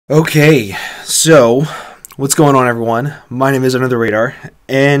Okay, so what's going on, everyone? My name is Under the Radar,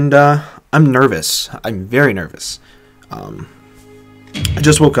 and I'm nervous. I'm very nervous. I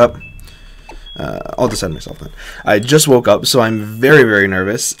just woke up. I'll decide myself then. I just woke up, so I'm very, very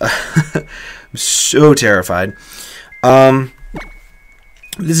nervous. I'm so terrified.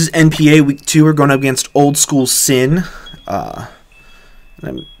 This is NPA Week 2. We're going up against Old School Sin. I'm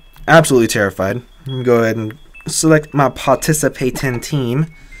absolutely terrified. I'm going to go ahead and select my participating team.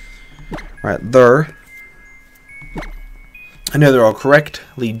 Right there. I know they're all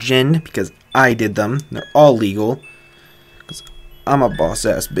correctly ginned because I did them. They're all legal because I'm a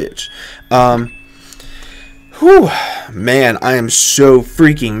boss-ass bitch. Whew. Man, I am so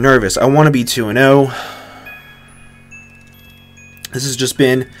freaking nervous. I want to be 2-0. This has just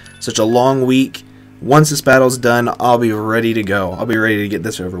been such a long week. Once this battle's done, I'll be ready to go. I'll be ready to get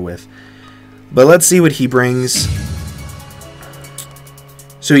this over with. But let's see what he brings.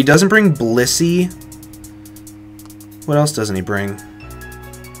 So he doesn't bring Blissey. What else doesn't he bring?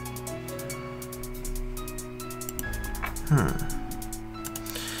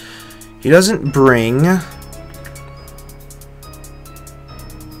 He doesn't bring... That's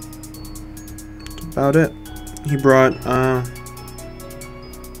about it. He brought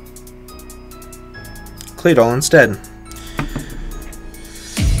Claydol instead.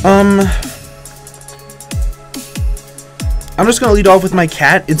 I'm just going to lead off with my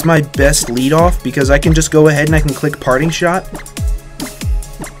cat. It's my best lead off because I can just go ahead and I can click Parting Shot.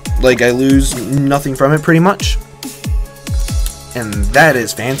 Like, I lose nothing from it pretty much. And that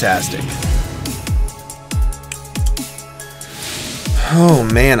is fantastic. Oh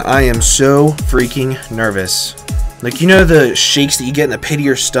man, I am so freaking nervous. Like, you know the shakes that you get in the pit of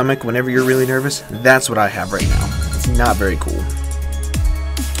your stomach whenever you're really nervous? That's what I have right now. It's not very cool.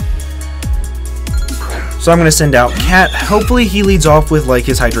 So I'm going to send out Cat. Hopefully he leads off with like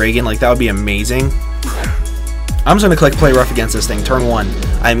his Hydreigon. Like, that would be amazing. I'm just going to click Play Rough against this thing. Turn 1.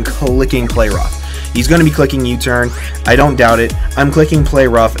 I'm clicking Play Rough. He's going to be clicking U-Turn. I don't doubt it. I'm clicking Play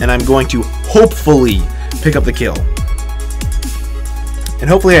Rough, and I'm going to hopefully pick up the kill. And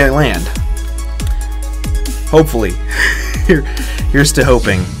hopefully I land. Hopefully. Here's to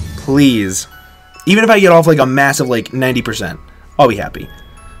hoping. Please. Even if I get off like a massive like 90%, I'll be happy.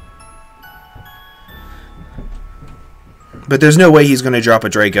 But there's no way he's going to drop a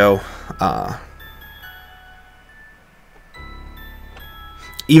Draco.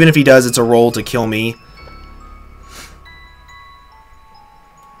 Even if he does, it's a roll to kill me.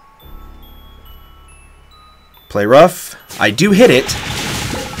 Play Rough. I do hit it.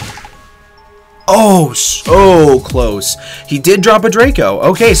 Oh, so close. He did drop a Draco.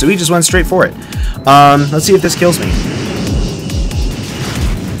 Okay, so he just went straight for it. Let's see if this kills me.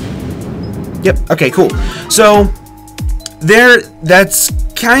 Yep, okay, cool. So... that's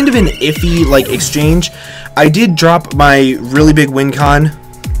kind of an iffy like exchange. I did drop my really big win con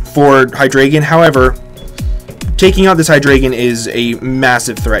for Hydreigon. However, taking out this Hydreigon is a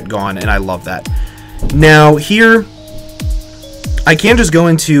massive threat gone, and I love that. Now here, I can just go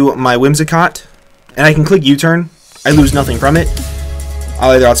into my Whimsicott, and I can click U-Turn. I lose nothing from it.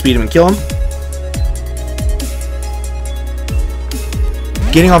 I'll either outspeed him and kill him.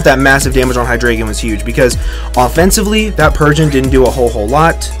 Getting off that massive damage on Hydreigon was huge because offensively, that Persian didn't do a whole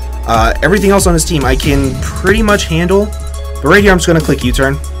lot. Everything else on his team I can pretty much handle. But right here, I'm just going to click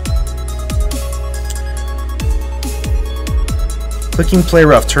U-Turn. Clicking Play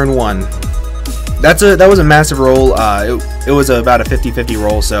Rough, turn 1. That was a massive roll. It was about a 50-50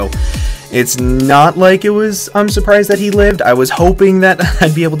 roll, so it's not like it was... I'm surprised that he lived. I was hoping that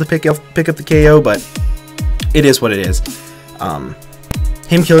I'd be able to pick up the KO, but it is what it is.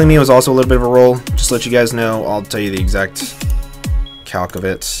 Him killing me was also a little bit of a roll. Just to let you guys know, I'll tell you the exact calc of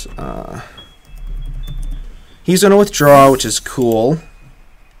it. He's going to withdraw, which is cool.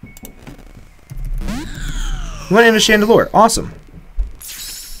 He went into Chandelure. Awesome.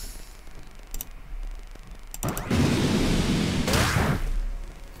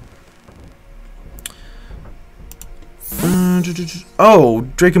 Oh,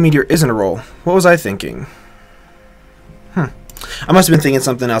 Draco Meteor isn't a roll. What was I thinking? I must have been thinking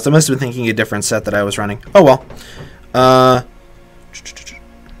something else. I must have been thinking a different set that I was running. Oh, well.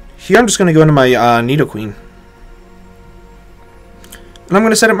 Here I'm just going to go into my Nidoqueen. And I'm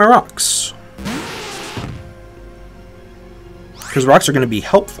going to set up my rocks. Because rocks are going to be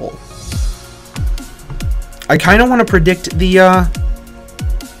helpful. I kind of want to predict the...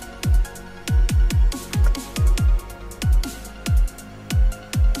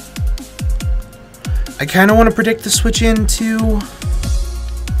 I kind of want to predict the switch into...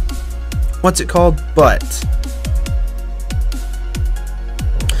 what's it called? But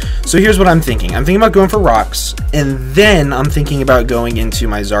So here's what I'm thinking. I'm thinking about going for rocks, and then I'm thinking about going into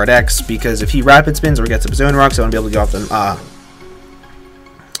my Zardex, because if he rapid spins or gets up his own rocks, I want to be able to get off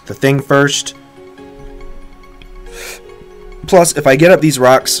the thing first. Plus, if I get up these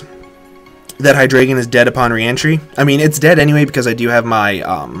rocks, that Hydreigon is dead upon re-entry. I mean, it's dead anyway because I do have my,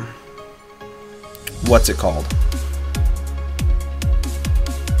 what's it called?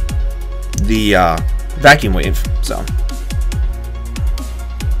 The vacuum wave, so.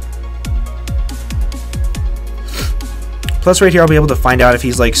 Plus right here I'll be able to find out if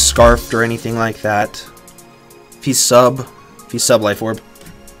he's like scarfed or anything like that. If he's sub Life Orb.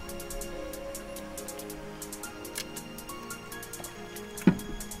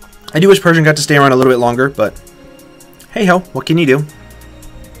 I do wish Persian got to stay around a little bit longer, but hey ho, what can you do?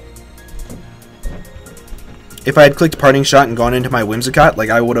 If I had clicked Parting Shot and gone into my Whimsicott, like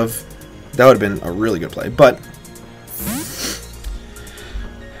that would have been a really good play. But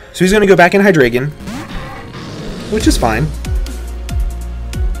so he's gonna go back in Hydreigon, which is fine.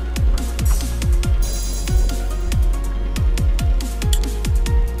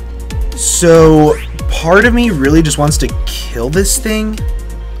 So part of me really just wants to kill this thing.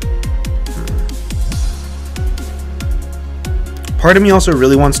 Part of me also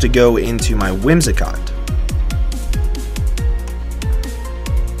really wants to go into my Whimsicott.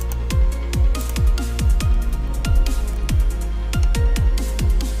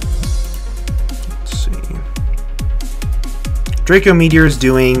 Let's see. Draco Meteor is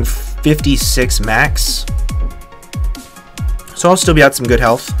doing 56 max. So I'll still be at some good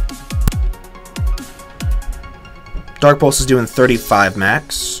health. Dark Pulse is doing 35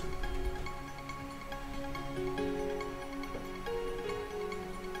 max.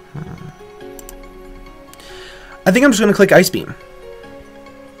 I think I'm just going to click Ice Beam.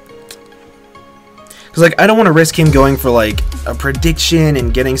 Because, like, I don't want to risk him going for, like, a prediction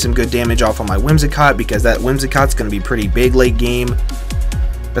and getting some good damage off on my Whimsicott, because that Whimsicott's going to be pretty big late game.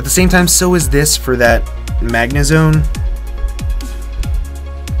 But at the same time, so is this for that Magnezone.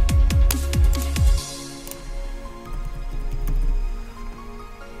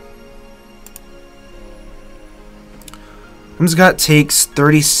 Whimsicott takes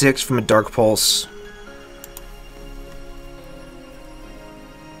 36 from a Dark Pulse.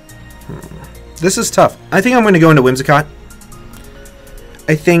 This is tough. I think I'm going to go into Whimsicott.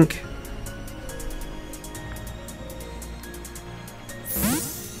 I think...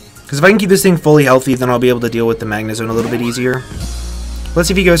 because if I can keep this thing fully healthy, then I'll be able to deal with the Magnezone a little bit easier. Let's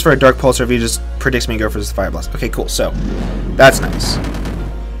see if he goes for a Dark Pulse or if he just predicts me to go for this Fire Blast. Okay, cool. So, that's nice.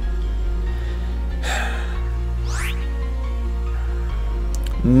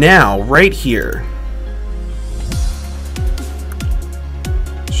 Now, right here...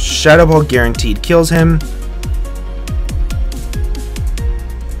 Shadow Ball guaranteed kills him.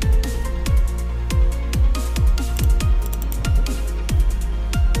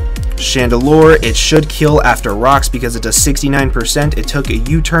 Chandelure, it should kill after rocks because it does 69%. It took a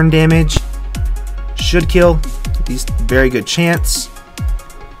U-turn damage. Should kill. At least very good chance.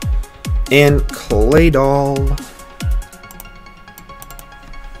 And Claydol.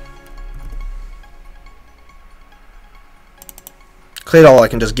 Claydol, I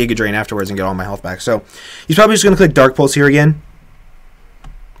can just Giga Drain afterwards and get all my health back. So he's probably just going to click Dark Pulse here again.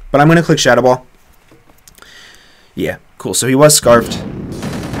 But I'm going to click Shadow Ball. Yeah, cool. So he was Scarfed.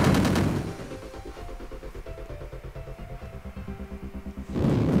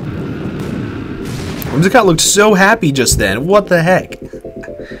 Whimsicott looked so happy just then. What the heck?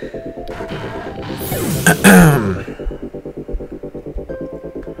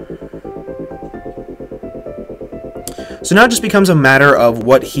 So now it just becomes a matter of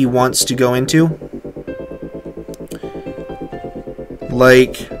what he wants to go into.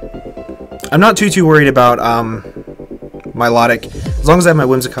 Like, I'm not too worried about Milotic, as long as I have my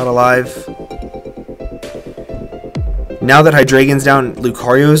Whimsicott alive. Now that Hydreigon's down,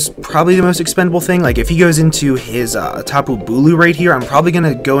 Lucario's probably the most expendable thing. Like, if he goes into his Tapu Bulu right here, I'm probably going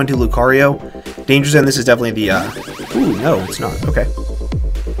to go into Lucario. Danger Zone, this is definitely the... Ooh, no, it's not. Okay.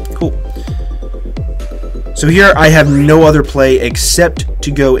 Cool. So here, I have no other play except to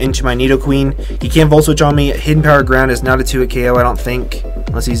go into my Nidoqueen. He can't Volt Switch on me. Hidden Power Ground is not a 2-hit KO, I don't think.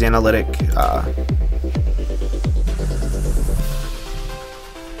 Unless he's Analytic.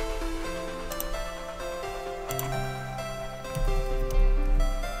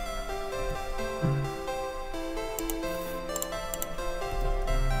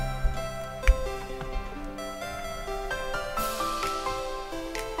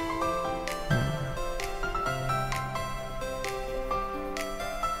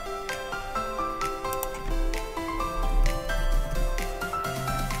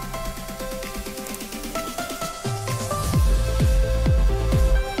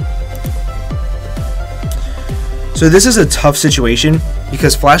 So this is a tough situation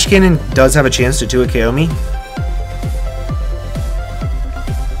because Flash Cannon does have a chance to 2-hit KO me.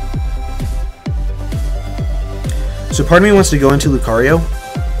 So part of me wants to go into Lucario.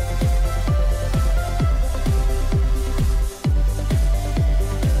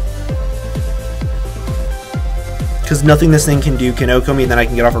 Because nothing this thing can do can OHKO me, and then I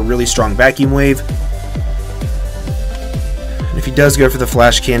can get off a really strong Vacuum Wave. And if he does go for the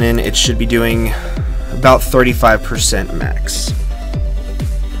Flash Cannon, it should be doing about 35% max.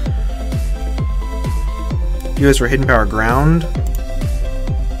 He goes for Hidden Power Ground.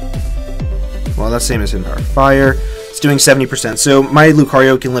 Well, that's the same as Hidden Power Fire. It's doing 70%, so my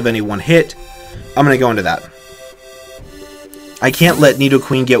Lucario can live any one hit. I'm going to go into that. I can't let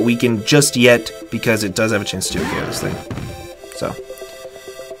Nidoqueen get weakened just yet because it does have a chance to KO this thing. So,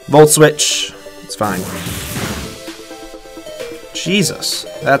 Volt Switch, it's fine. Jesus,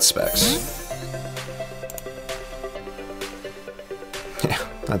 that's Specs. Yeah,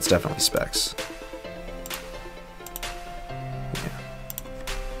 that's definitely Specs. Yeah.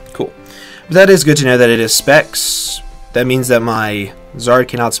 Cool. But that is good to know that it is Specs. That means that my Zard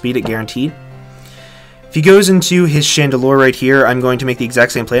can outspeed it, guaranteed. If he goes into his Chandelure right here, I'm going to make the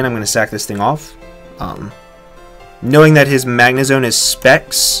exact same play, and I'm going to sack this thing off. Knowing that his Magnezone is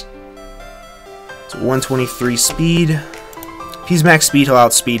Specs, it's 123 speed. If he's max speed, he'll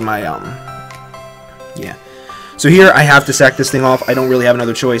outspeed my, yeah. So here, I have to sack this thing off. I don't really have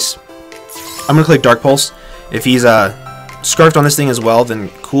another choice. I'm going to click Dark Pulse. If he's Scarfed on this thing as well, then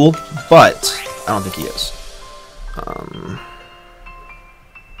cool, but I don't think he is.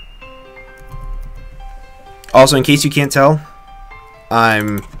 Also, in case you can't tell,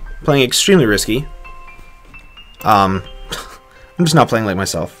 I'm playing extremely risky. I'm just not playing like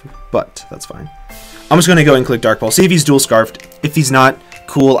myself, but that's fine. I'm just going to go and click Dark Pulse, see if he's dual Scarfed. If he's not,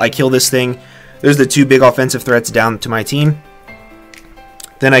 cool, I kill this thing. There's the 2 big offensive threats down to my team.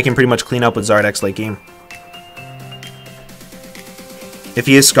 Then I can pretty much clean up with Zardex late game. If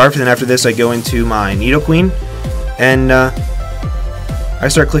he is Scarfed, then after this I go into my Nidoqueen, and I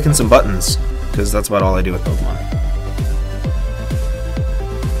start clicking some buttons, because that's about all I do with Pokemon.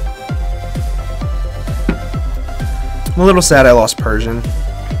 I'm a little sad I lost Persian.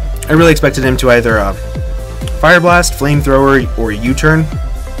 I really expected him to either Fire Blast, Flamethrower, or U-Turn.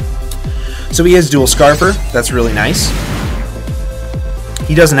 So he has dual Scarfer. That's really nice.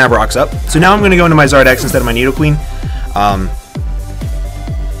 He doesn't have Rocks up. So now I'm going to go into my Zardex instead of my Nidoqueen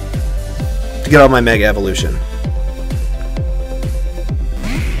to get out my Mega Evolution.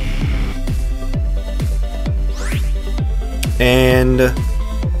 And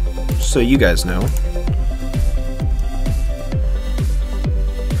so you guys know,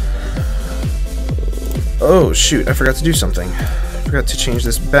 oh shoot, I forgot to do something. I forgot to change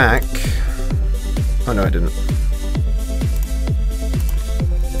this back. Oh no, I didn't.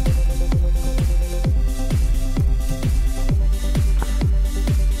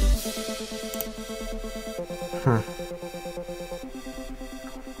 Hmm.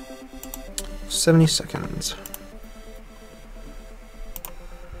 70 seconds.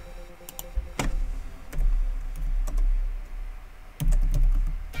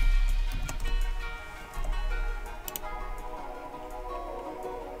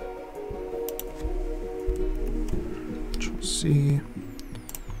 See.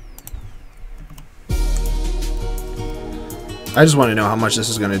 I just want to know how much this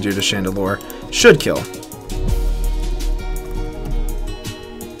is going to do to Chandelure. Should kill.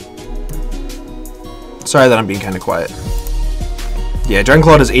 Sorry that I'm being kind of quiet. Yeah, Dragon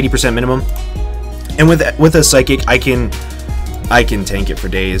Claw does 80% minimum, and with a Psychic, I can tank it for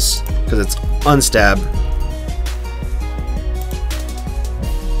days because it's unstab.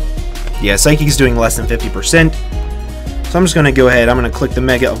 Yeah, Psychic is doing less than 50%. So I'm just going to go ahead, I'm going to click the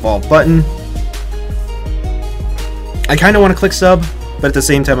Mega Evolve button. I kind of want to click Sub, but at the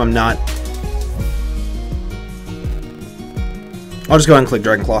same time I'm not. I'll just go ahead and click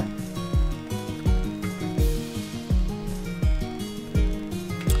Dragon Claw.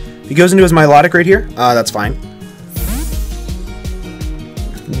 He goes into his Milotic right here. That's fine.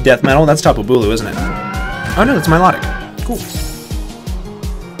 Death Metal, that's Tapu Bulu, isn't it? Oh no, that's Milotic. Cool.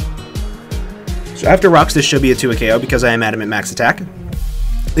 So after Rocks, this should be a 2-hit KO because I am Adamant Max Attack.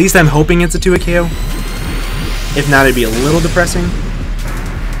 At least I'm hoping it's a 2-hit KO. If not, it'd be a little depressing.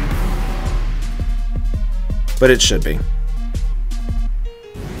 But it should be.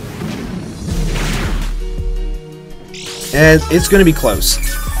 And it's going to be close.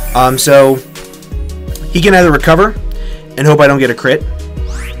 So he can either recover and hope I don't get a crit,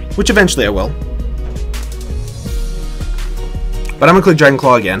 which eventually I will. But I'm going to click Dragon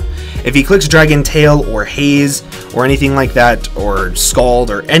Claw again. If he clicks Dragon Tail or Haze or anything like that, or Scald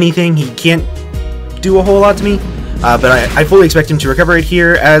or anything, he can't do a whole lot to me. But I fully expect him to recover it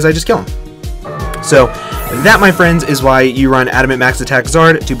here as I just kill him. So that, my friends, is why you run Adamant Max Attack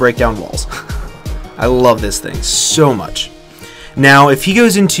Zard to break down walls. I love this thing so much. Now, if he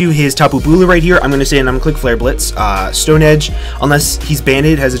goes into his Tapu Bulu right here, I'm going to say, and I'm going to click Flare Blitz. Stone Edge, unless he's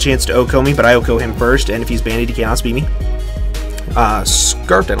banded, has a chance to OHKO me, but I OHKO him first, and if he's banded, he cannot speed me.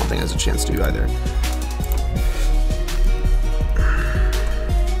 Scarfed, I don't think has a chance to either.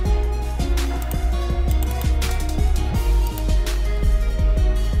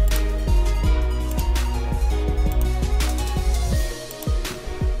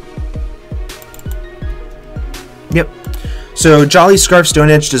 Yep. So Jolly Scarf Stone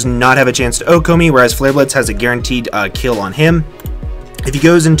Edge does not have a chance to OHKO me, whereas Flare Blitz has a guaranteed kill on him. If he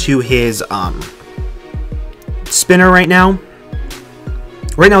goes into his spinner right now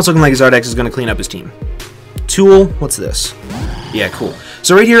it's looking like Zardex is going to clean up his team. Tool, what's this? Yeah, cool.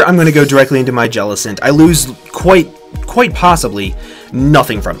 So right here, I'm going to go directly into my Jellicent. I lose quite possibly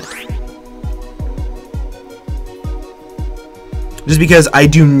nothing from it. Just because I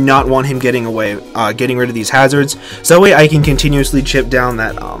do not want him getting rid of these hazards, so that way I can continuously chip down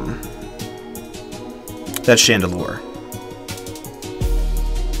that Chandelure.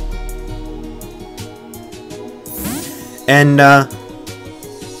 And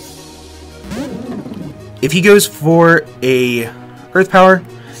if he goes for a Earth Power,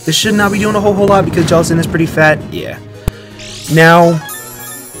 this should not be doing a whole lot because Jellicent is pretty fat. Yeah. Now,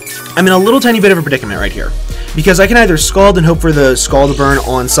 I'm in a little tiny bit of a predicament right here. Because I can either Scald and hope for the Scald burn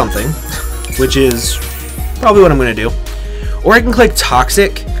on something, which is probably what I'm going to do, or I can click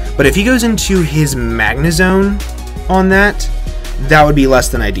Toxic, but if he goes into his Magnezone on that, that would be less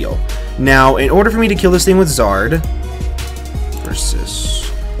than ideal. Now, in order for me to kill this thing with Zard versus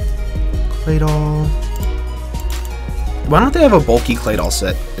Claydol, why don't they have a bulky Claydol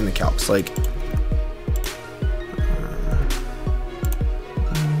set in the calcs? Like,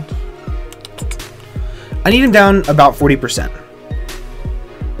 I need him down about 40%.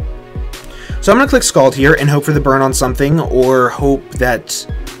 So I'm going to click Scald here and hope for the burn on something, or hope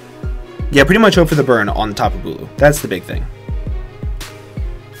that... Yeah, pretty much hope for the burn on the Tapu Bulu. That's the big thing.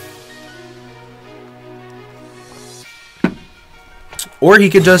 Or he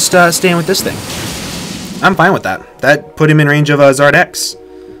could just stand with this thing. I'm fine with that. That put him in range of Zardex.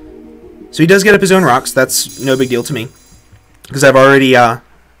 So he does get up his own rocks. That's no big deal to me, because I've already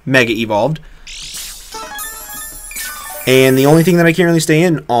Mega Evolved. And the only thing that I can't really stay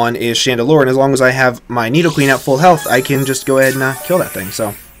in on is Chandelure, and as long as I have my Nidoqueen at full health, I can just go ahead and kill that thing.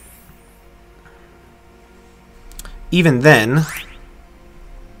 So even then,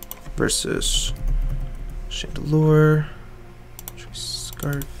 versus Chandelure,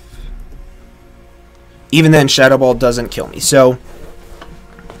 Scarf, even then Shadow Ball doesn't kill me, so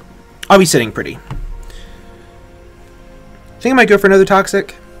I'll be sitting pretty. I think I might go for another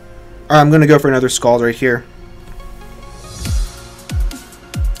Toxic, or I'm going to go for another Scald right here.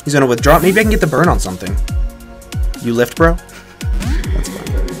 He's going to withdraw. Maybe I can get the burn on something. You lift, bro? That's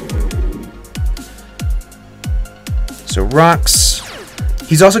fine. So, rocks.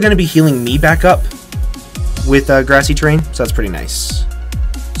 He's also going to be healing me back up with Grassy Terrain, so that's pretty nice.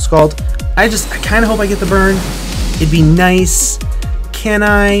 Scald. I kind of hope I get the burn. It'd be nice. Can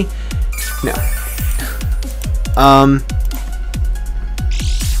I? No.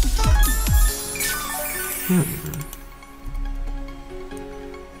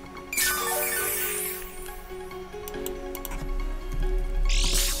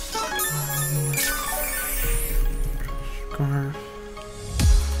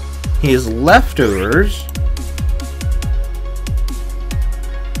 His leftovers.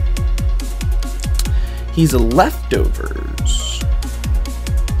 He's leftovers.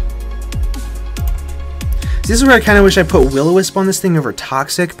 See, this is where I kind of wish I put Will-O-Wisp on this thing over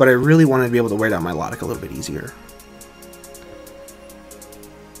Toxic, but I really wanted to be able to wear down my Milotic a little bit easier.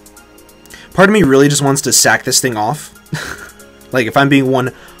 Part of me really just wants to sack this thing off. Like, if I'm being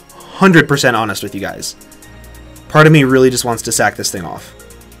 100% honest with you guys. Part of me really just wants to sack this thing off.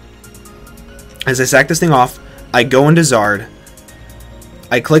 As I sack this thing off, I go into Zard,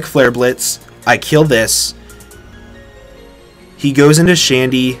 I click Flare Blitz, I kill this, he goes into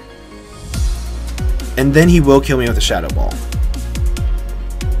Shandy, and then he will kill me with a Shadow Ball.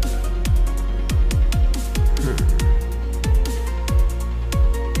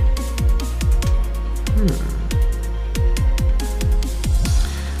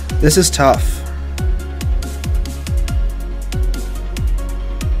 This is tough.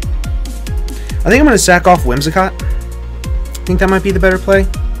 I think I'm going to sack off Whimsicott. I think that might be the better play.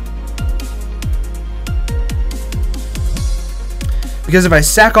 Because if I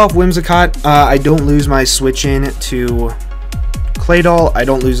sack off Whimsicott, I don't lose my switch in to Claydol. I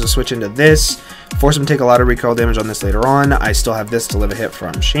don't lose the switch into this. Force him to take a lot of recoil damage on this later on. I still have this to live a hit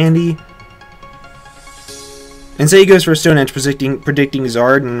from Shandy. And say he goes for a Stone Edge predicting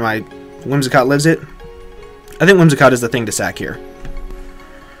Zard and my Whimsicott lives it. I think Whimsicott is the thing to sack here.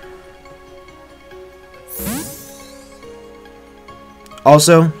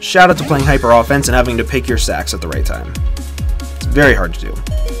 Also, shout out to playing Hyper Offense and having to pick your sacks at the right time. It's very hard to do.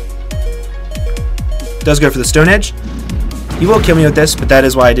 Does go for the Stone Edge. He will kill me with this, but that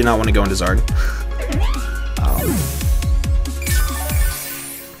is why I did not want to go into Zard.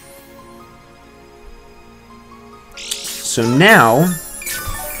 So now,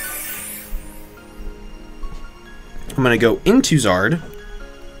 I'm going to go into Zard.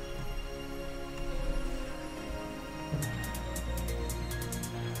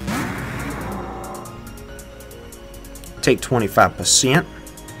 Take 25%.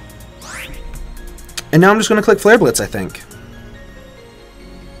 And now I'm just going to click Flare Blitz, I think.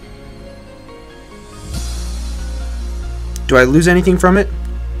 Do I lose anything from it?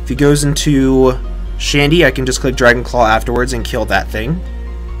 If he goes into Shandy, I can just click Dragon Claw afterwards and kill that thing.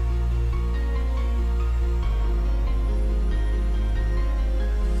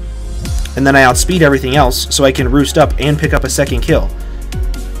 And then I outspeed everything else, so I can roost up and pick up a second kill.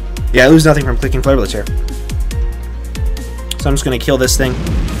 Yeah, I lose nothing from clicking Flare Blitz here. So I'm just going to kill this thing.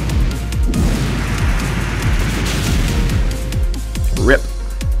 Rip.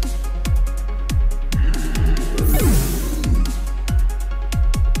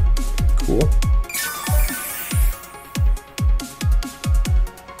 Cool.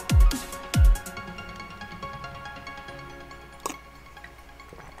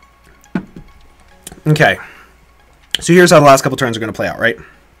 Okay. So here's how the last couple turns are going to play out, right?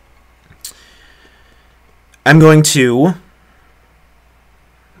 I'm going to...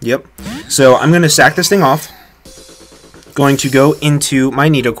 Yep. So I'm going to sack this thing off. Going to go into my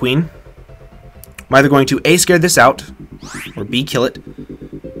Nidoqueen. I'm either going to A, scare this out, or B, kill it.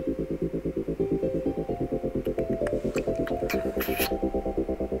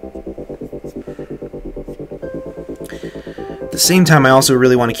 At the same time, I also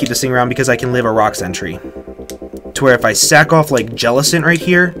really want to keep this thing around because I can live a Rock Sentry. To where if I sack off like Jellicent right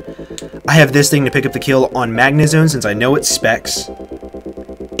here, I have this thing to pick up the kill on Magnezone since I know it's Specs.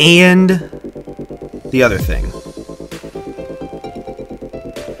 And the other thing.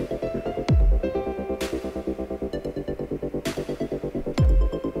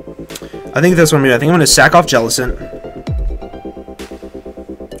 I think that's what I'm going to do. I think I'm going to sack off Jellicent.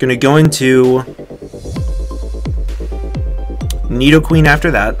 Going to go into Nidoqueen after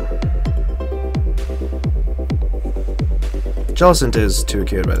that. Jellicent is too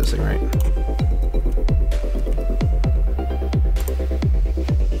acute by this thing, right?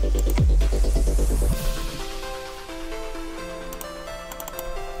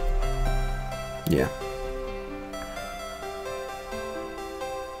 Yeah.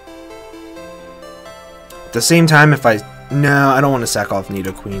 At the same time, if I... No, I don't want to sack off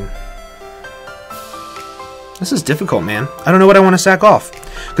Nidoqueen. This is difficult, man. I don't know what I want to sack off.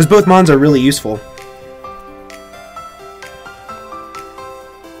 Because both Mons are really useful.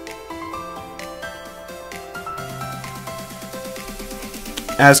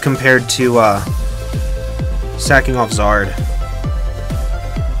 As compared to sacking off Zard.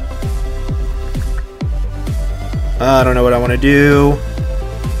 I don't know what I want to do.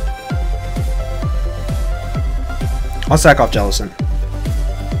 I'll sack off Jellicent.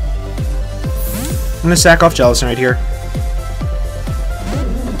 I'm going to sack off Jellicent right here.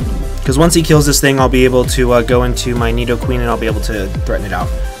 Because once he kills this thing, I'll be able to go into my Nidoqueen and I'll be able to threaten it out.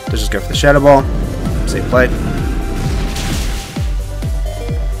 Let's just go for the Shadow Ball. Save play.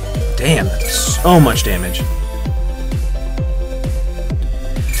 Damn, that's so much damage.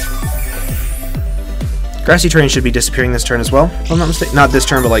 Grassy Terrain should be disappearing this turn as well, if I'm not mistaken. Not this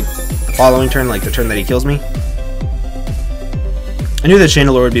turn, but like the following turn, like the turn that he kills me. I knew that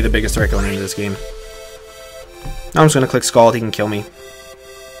Chandelure would be the biggest threat going into this game. Now I'm just going to click Scald, he can kill me.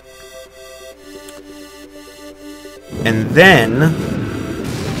 And then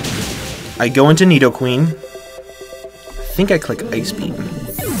I go into Nidoqueen. I think I click Ice Beam.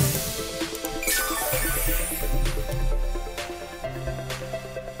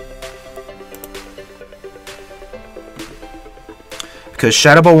 Because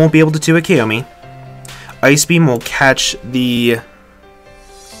Shadow Ball won't be able to 2-hit KO me. Ice Beam will catch the...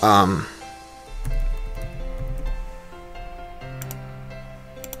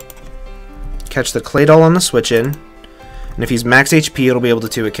 catch the Claydol on the switch in. And if he's max HP, it'll be able to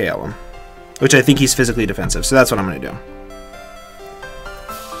 2-hit KO him. Which I think he's physically defensive, so that's what I'm going to do.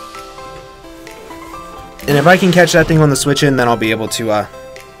 And if I can catch that thing on the switch in, then I'll be able to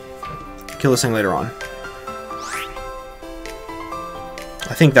kill this thing later on.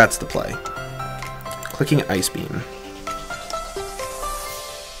 I think that's the play. Clicking Ice Beam.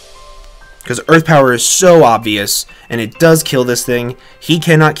 Because Earth Power is so obvious, and it does kill this thing. He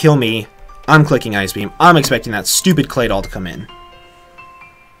cannot kill me. I'm clicking Ice Beam. I'm expecting that stupid Clay Doll to come in.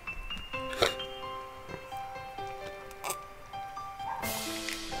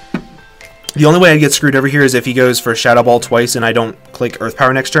 The only way I get screwed over here is if he goes for Shadow Ball twice and I don't click Earth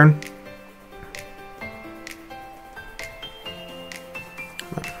Power next turn.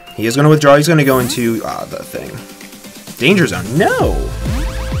 He is going to withdraw. He's going to go into the thing. Danger Zone. No!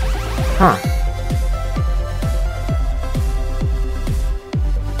 Huh.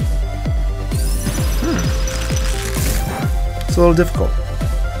 It's a little difficult.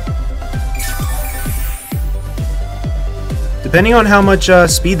 Depending on how much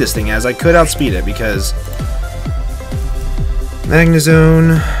speed this thing has, I could outspeed it because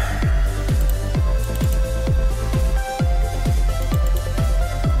Magnezone.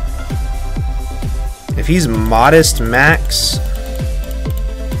 If he's modest max,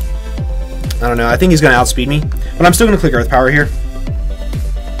 I don't know. I think he's going to outspeed me, but I'm still going to click Earth Power here.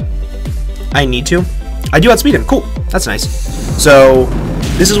 I need to. I do outspeed him. Cool. That's nice. So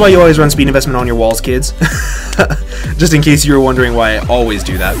this is why you always run speed investment on your walls, kids. Just in case you were wondering why I always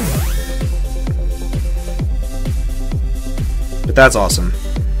do that. But that's awesome.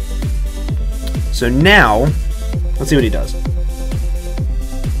 So now, let's see what he does.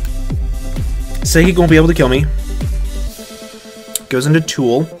 Psychic won't be able to kill me. Goes into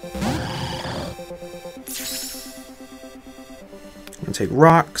Tool. I'm gonna take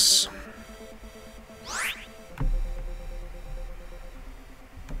rocks.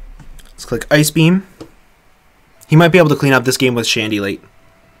 Let's click Ice Beam. He might be able to clean up this game with Shandy late.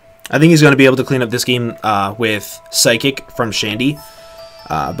 I think he's going to be able to clean up this game with Psychic from Shandy.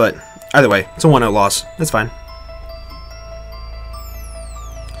 But either way, it's a 1-0 loss. That's fine.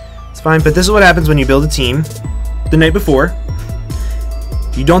 It's fine, but this is what happens when you build a team the night before.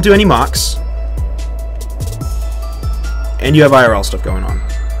 You don't do any mocks. And you have IRL stuff going on.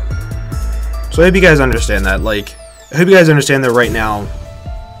 So I hope you guys understand that. Like, I hope you guys understand that right now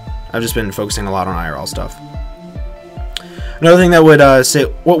I've just been focusing a lot on IRL stuff. Another thing that would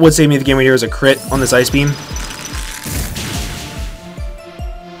what would save me the game right here is a crit on this Ice Beam.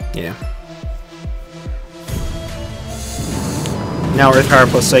 Yeah. Now Earth Power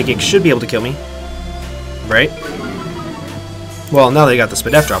plus Psychic should be able to kill me. Right? Well, now they got the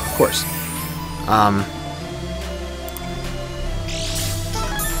Spadef drop, of course.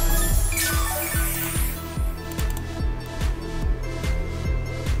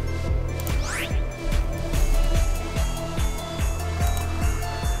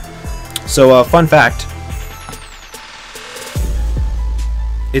 So, fun fact,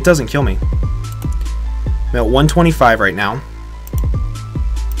 it doesn't kill me. I'm at 125 right now.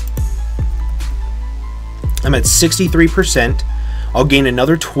 I'm at 63%. I'll gain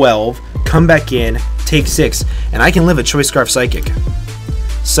another 12, come back in, take 6, and I can live a Choice Scarf Psychic.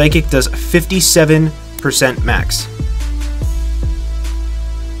 Psychic does 57% max.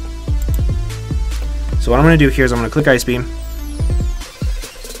 So what I'm going to do here is I'm going to click Ice Beam.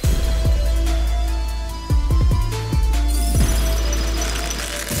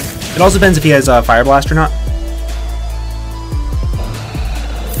 It also depends if he has Fire Blast or not.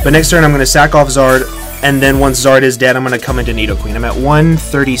 But next turn I'm going to sack off Zard, and then once Zard is dead, I'm going to come into Nidoqueen. I'm at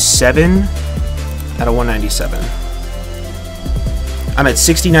 137 out of 197. I'm at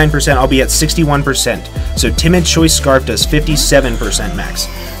 69%. I'll be at 61%. So Timid Choice Scarf does 57% max.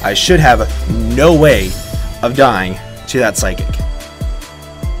 I should have no way of dying to that Psychic.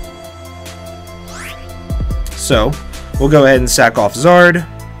 So we'll go ahead and sack off Zard.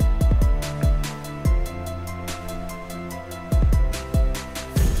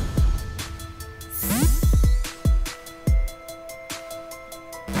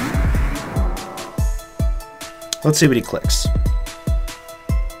 Let's see what he clicks.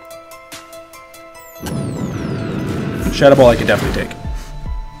 Shadow Ball I could definitely take.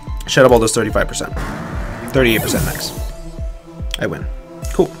 Shadow Ball does 35%. 38% max. I win.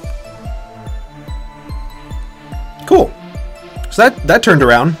 Cool. Cool. So that turned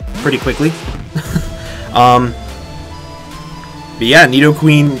around pretty quickly. But yeah,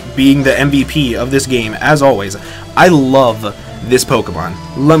 Nidoqueen being the MVP of this game, as always. I love this Pokemon.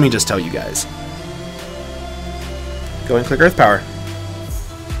 Let me just tell you guys. Go and click Earth Power.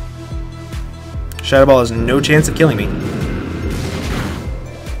 Shadow Ball has no chance of killing me.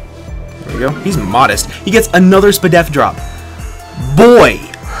 There we go. He's modest. He gets another Spadef drop. Boy.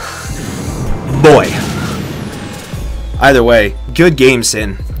 Either way, good game,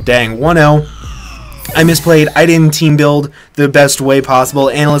 Sin. Dang, 1-0. I misplayed. I didn't team build the best way possible.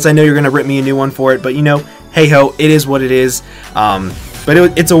 Analysts, I know you're going to rip me a new one for it, but you know, hey-ho, it is what it is. But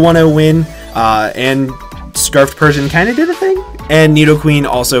it's a 1-0 win, and Scarfed Persian kind of did a thing, and Nidoqueen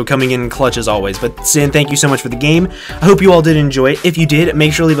also coming in clutch as always. But Sin, thank you so much for the game. I hope you all did enjoy it. If you did,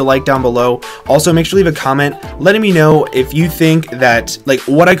 make sure to leave a like down below. Also, make sure to leave a comment letting me know if you think that, like,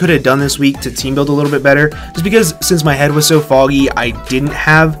 what I could have done this week to team build a little bit better, just because since my head was so foggy, I didn't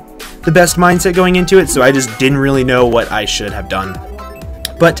have the best mindset going into it, so I just didn't really know what I should have done.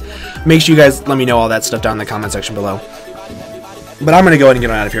 But make sure you guys let me know all that stuff down in the comment section below. But I'm going to go ahead and get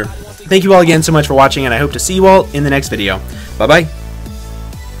on out of here. Thank you all again so much for watching, and I hope to see you all in the next video. Bye-bye.